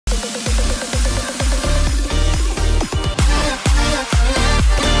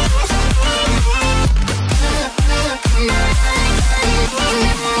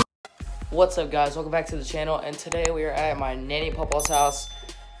What's up, guys? Welcome back to the channel, and today we are at my nanny Papa's house,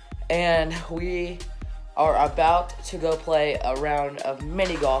 and we are about to go play a round of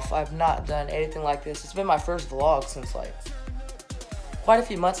mini golf. I've not done anything like this. It's been my first vlog since like quite a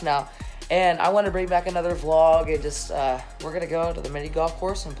few months now, and I want to bring back another vlog and just we're gonna go to the mini golf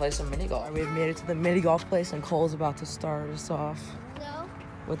course and play some mini golf. We've made it to the mini golf place, and Cole's about to start us off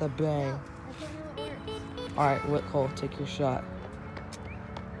with a bang. All right, Cole, take your shot.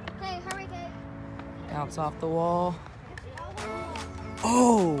 Bounce off the wall.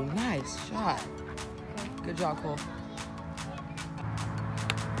 Oh, nice shot. Good job, Cole.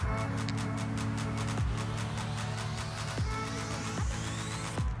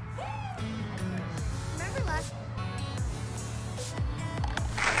 Remember last?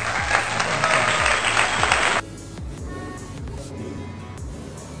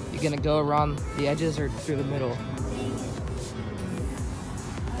 You gonna go around the edges or through the middle?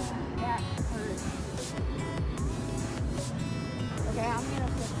 Okay, I'm gonna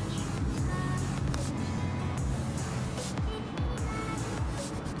finish.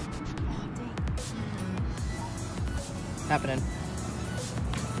 Oh, dang. Happening.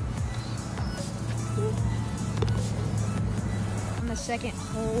 On the second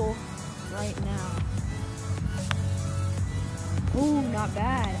hole right now. Ooh, not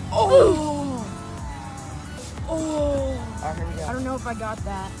bad. Oh! Oh! All right, here we go. I don't know if I got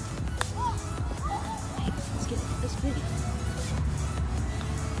that. Let's get this big.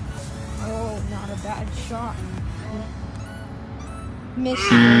 Oh, not a bad shot.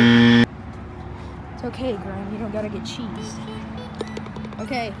 Missed it. It's okay, Graham. You don't gotta get cheesed.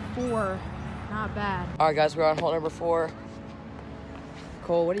 Okay, 4. Not bad. All right, guys, we're on hole number 4.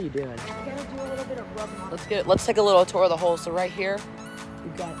 Cole, what are you doing? I gotta do a little bit of rubbing on. Let's take a little tour of the hole. So right here,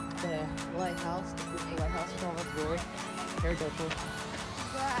 we've got the lighthouse, the beautiful lighthouse from the glory. Here we go, Cole.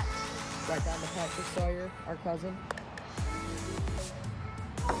 Right down to Patrick Sawyer, our cousin.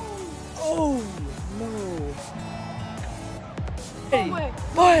 Oh no! Hey, wait.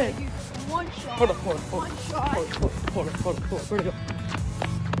 what? One shot. Hold on. One shot. Hold on. Where'd it go?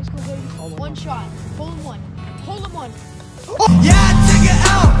 Let's go, baby. One shot. Hole in one. Hole in one. Yeah, take it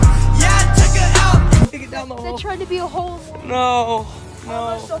out. Yeah, take it out. Take it down the That hole. tried to be a hole in one. No.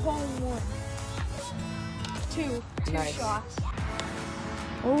 Almost a hole in one. Two Nice. shots.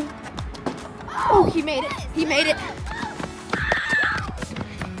 Oh. Oh, he made it. He made it.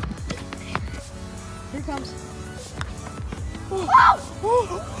 Here it comes. Oh.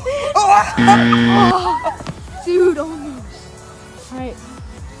 Dude, almost. Alright.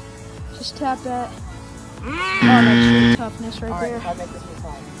 Just tap that. Oh, that's true toughness right there. Alright, I make this be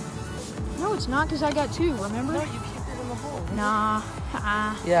fine. No, it's not, because I got 2, remember? No, you keep it in the hole. Nah.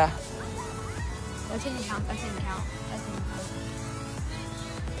 Yeah. That didn't count. That didn't count.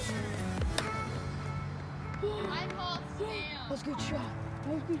 That was a good shot.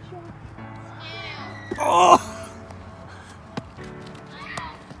 That was a good shot. Oh.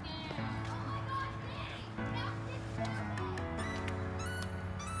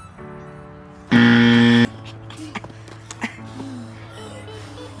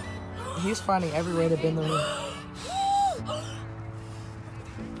 He's finding every way to bend the room.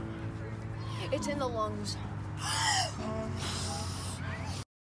 It's in the lungs.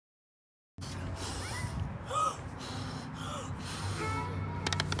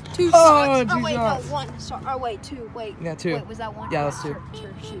 Two shots. Oh, two wait, shots. no, 1. Sorry. Oh, wait, 2. Wait. Yeah, 2. Wait, was that 1? Yeah, that's 2.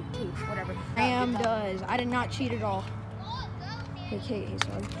 Sure, shoot, 2. Whatever. Graham does. I did not cheat at all. Okay,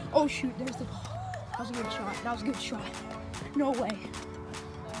 sorry. Oh, shoot. There's the. That was a good shot. That was a good shot. No way.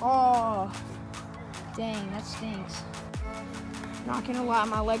 Oh. Dang, that stinks. Not gonna lie,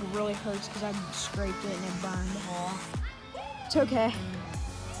 my leg really hurts because I scraped it and it burned. It's okay.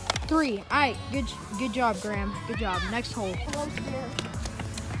 3. All right, good job, Graham. Good job. Next hole.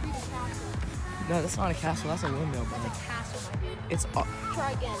 No, that's not a castle. That's a windmill, buddy. That's a castle, my dude. It's.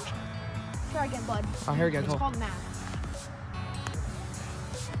 Try again. Try again, bud. Oh, here we go, It's Cole. called math.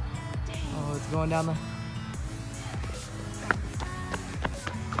 Oh, it's going down the.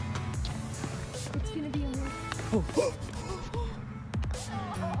 It's gonna be a little. Oh.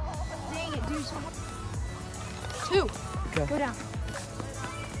 Dang it, dude. 2. Okay. Go down.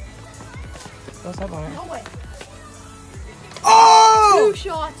 What's up on it? No way. Oh! 2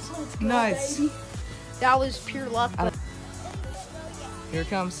 shots. Let's go, Nice. baby. That was pure luck. But Here it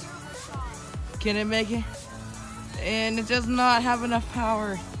comes. Can it make it? And it does not have enough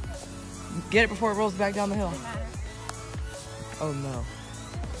power. Get it before it rolls back down the hill. Oh no.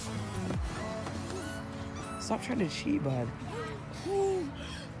 Stop trying to cheat, bud.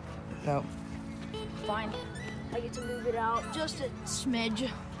 No. Fine. I get to move it out just a smidge.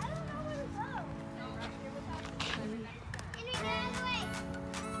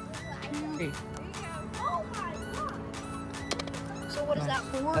 So what is that,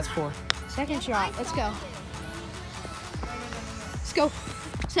 4? That's 4. Second shot. Let's go. Let's go.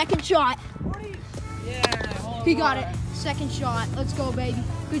 Second shot. He got it. Second shot. Let's go, baby.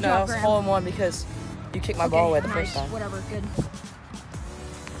 Good No, job, it's Graham. hole in one because you kicked my ball away the first time. Whatever. Good.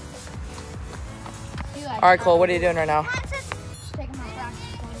 All right, Cole, what are you doing right now? Just taking my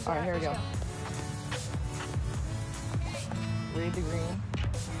practice. All right, here we go. Read the green.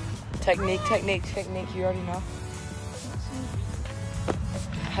 Technique, technique, technique. You already know.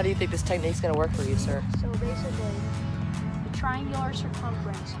 How do you think this technique's gonna work for you, sir? So basically, the triangular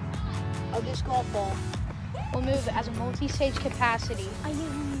circumference of this golf ball will move as a multi-stage capacity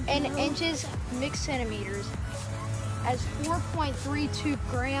in inches, mixed centimeters, as 4.32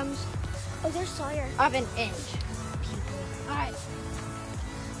 grams Oh, there's Sawyer. of an inch. All right.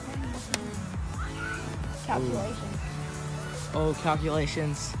 Calculation. Oh,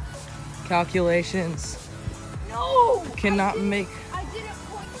 calculations. Calculations. No! Cannot make I didn't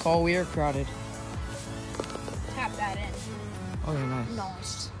point. Cole, we are crowded. Tap that in. Oh, you're nice.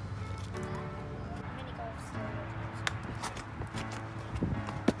 Nice.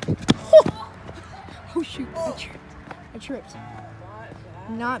 Oh shoot, I tripped.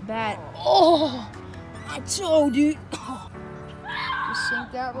 Not bad. Oh, my toe, dude. Just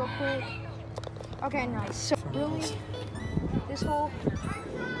sink that real quick. Okay, nice. So really, this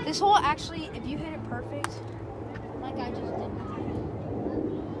hole actually, if you hit it perfect, like I just did.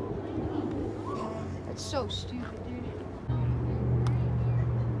 That's so stupid, dude.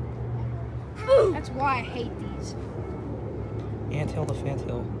 That's why I hate these. Anthill to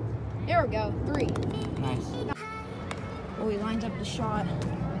Fanthill. There we go, 3. Nice. Oh, he lines up the shot.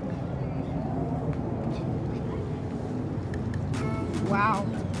 Wow.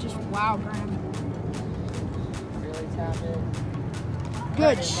 Just wow, Graham. Really tap it.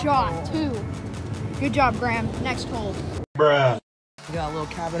 Good shot, 2. Good job, Graham. Next hole. Bruh. We got a little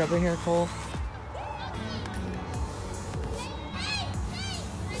cabin up in here, Cole.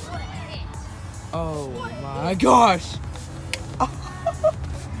 Oh my gosh! Oh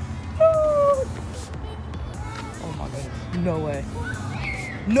my goodness. No way.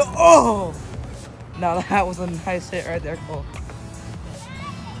 No! Oh! Now that was a nice hit right there, Cole.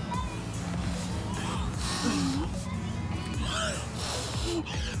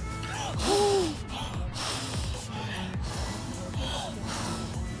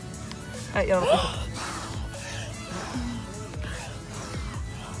 Hey, yo.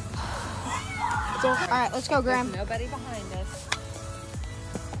 Alright, let's go, Graham. Nobody behind us.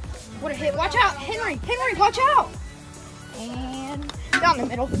 What a hit. Watch out, Henry. Henry, watch out. And down the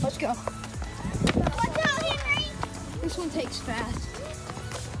middle. Let's go. Watch out, Henry! This one takes fast.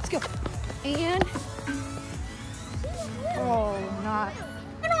 Let's go. And oh, not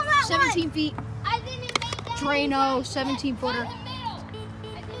 17 feet. I didn't make that. Drano, 17-footer.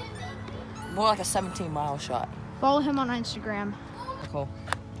 More like a 17-mile shot. Follow him on Instagram. Cole.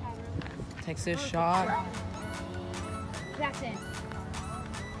 Takes this shot. That's in.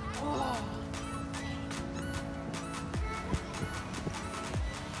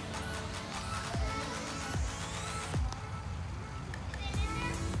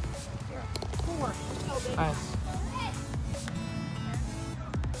 Four. Let's go, baby. Nice.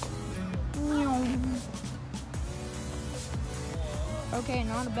 Okay,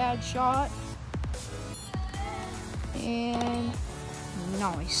 not a bad shot. And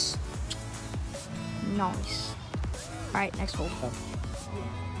nice. Nice. Alright, next hole.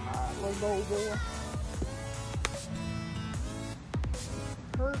 Let's go, boy.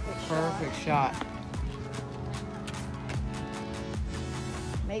 Perfect shot. Perfect shot.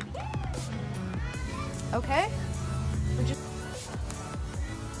 Maybe. Okay. We're just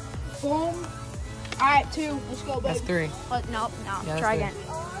boom. Alright, 2. Let's go, baby. That's 3. Nope, no. Yeah, Try that's again.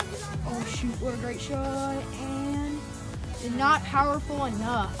 Oh shoot, what a great shot. And not powerful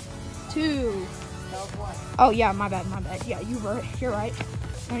enough. 2. Oh yeah, my bad. Yeah, you're right.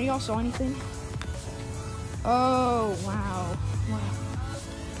 Any y'all saw anything? Oh wow.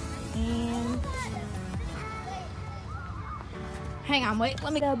 And hang on, wait,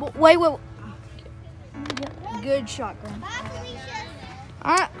 let me wait. Good shot, Graham.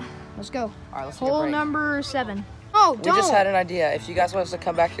 Alright, let's go. Alright, let's take a Hole break. number 7. Oh, We don't. just had an idea. If you guys want us to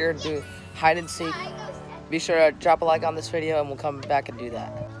come back here and do hide and seek, be sure to drop a like on this video and we'll come back and do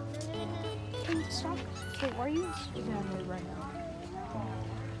that. Stop. Okay, why are you speaking on me right now?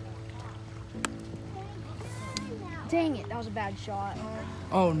 Dang it, that was a bad shot.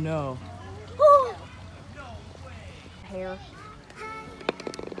 Oh no. Hair.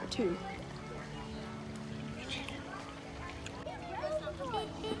 2.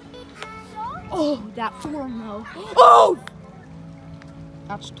 Oh, that form though. Oh!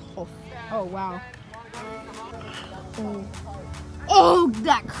 That's tough. Oh, wow. Oh, oh,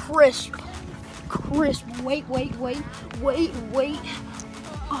 that crisp. Crisp. Wait.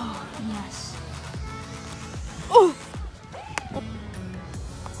 Oh, yes. Oh!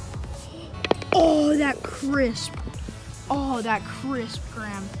 Oh, that crisp. Oh, that crisp,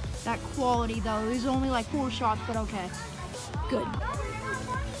 Graham. That quality, though. It was only like 4 shots, but okay. Good.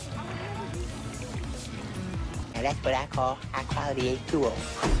 And that's what I call high quality H2O.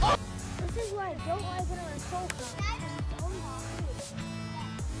 This is why I don't like it on a sofa.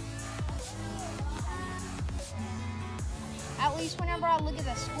 At least whenever I look at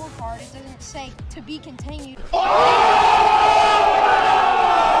the scorecard, it doesn't say to be continued.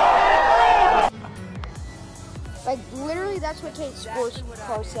 Like, literally, that's what Kate's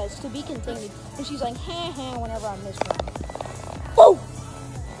scorecard says, to be continued. And she's like, whenever I miss one. Oh!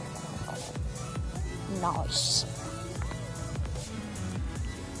 Nice.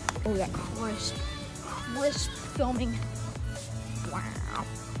 Oh, that crisp filming. Wow.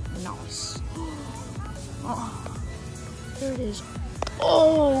 Nice. Oh, there it is.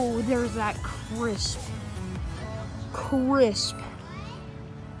 Oh, there's that crisp.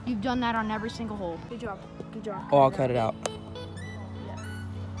 You've done that on every single hole. Good job. Oh, I'll cut it out.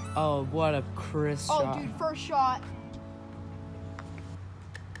 Oh, what a crisp shot. Oh, dude, first shot.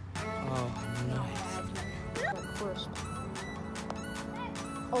 Oh, nice. Crisp.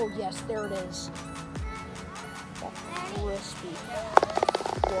 Oh, yes, there it is. That crispy.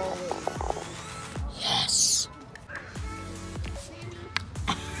 Whoa. Yes.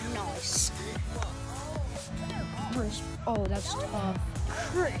 Nice. Crisp. Oh, that's tough.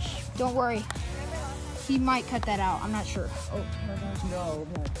 Crisp. Don't worry. He might cut that out. I'm not sure. Oh, here it goes. No.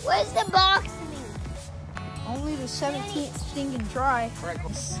 Where's the box? Only the 17th stinking try.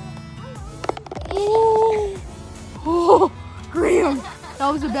 Oh. Oh, Graham. That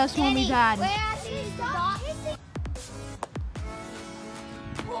was the best one we've had. Where are these boxes?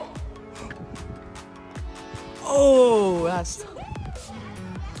 Oh, that's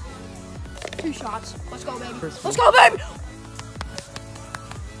 2 shots. Let's go, baby. First Let's go, baby.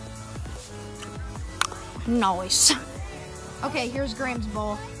 Nice. Okay, here's Graham's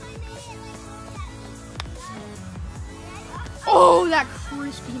ball. Oh, that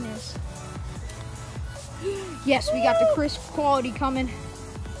crispiness. Yes, we got the crisp quality coming.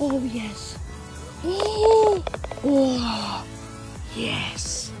 Oh, yes. Oh,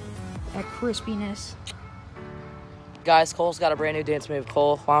 yes. That crispiness. Guys, Cole's got a brand new dance move.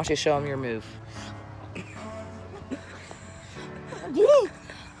 Cole, why don't you show him your move?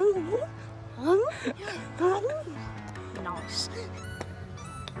 Nice.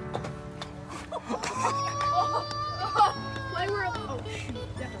 Play where? Oh shoot!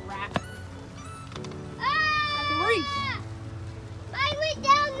 That's a rat. I went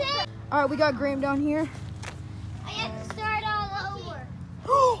down there. All right, we got Graham down here. I have to start all over.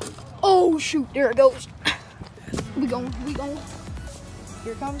 Oh shoot! There it goes. We going.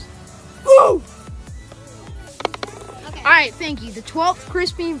 Here it comes. Woo! Okay. All right, thank you. The 12th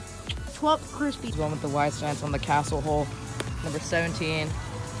crispy. He's one with the white stance on the castle hole, number 17.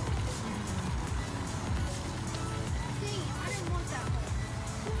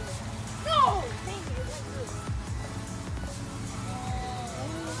 No!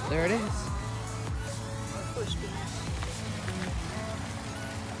 There it is.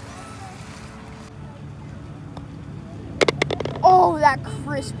 Oh, that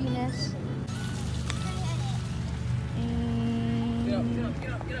crispiness.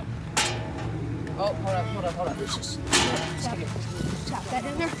 Get up. Oh, hold up. Let's just tap that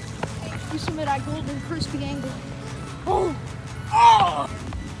in there. Do some of that golden crispy angle. Oh!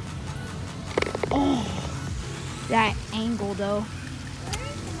 That angle though.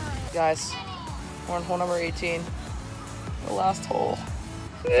 Guys, we're on hole number 18. The last hole.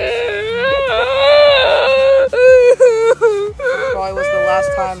 Probably was the last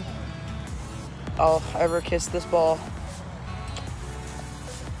time I'll ever kiss this ball.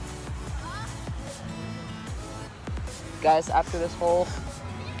 Guys, after this hole,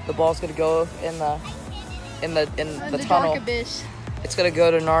 the ball's gonna go in the tunnel. Dark abyss. It's gonna go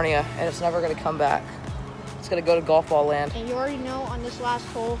to Narnia, and it's never gonna come back. It's gonna go to golf ball land. And you already know on this last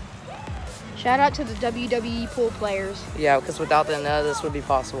hole, shout out to the WWE pool players. Yeah, because without them, none of this would be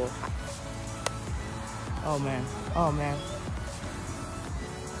possible. Oh man.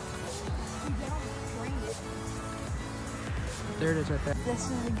 There it is right there. This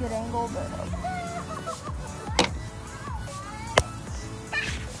is a good angle, but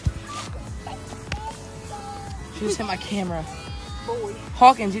She just hit my camera. boy.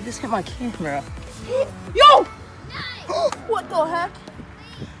 Hawkins, you just hit my camera. Yo! What the heck?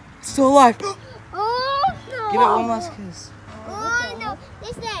 Still alive. Oh no! Give it one last kiss. Oh no!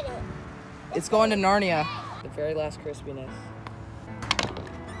 Is that it? It's going to Narnia. The very last crispiness.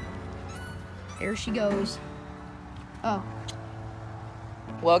 There she goes. Oh.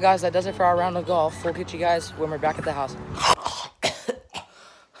 Well, guys, that does it for our round of golf. We'll get you guys when we're back at the house.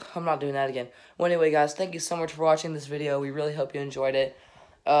 I'm not doing that again. Well, anyway, guys, thank you so much for watching this video. We really hope you enjoyed it.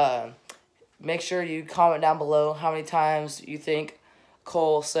 Make sure you comment down below how many times you think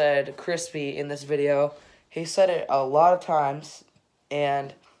Cole said crispy in this video. He said it a lot of times,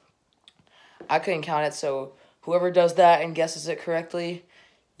 and I couldn't count it, so whoever does that and guesses it correctly,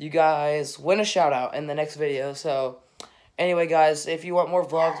 you guys win a shout out in the next video. So anyway, guys, if you want more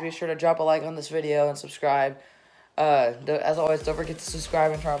vlogs, be sure to drop a like on this video and subscribe. As always, don't forget to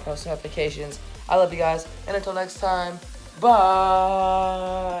subscribe and turn on post notifications. I love you guys, and until next time,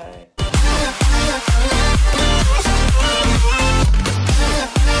 bye.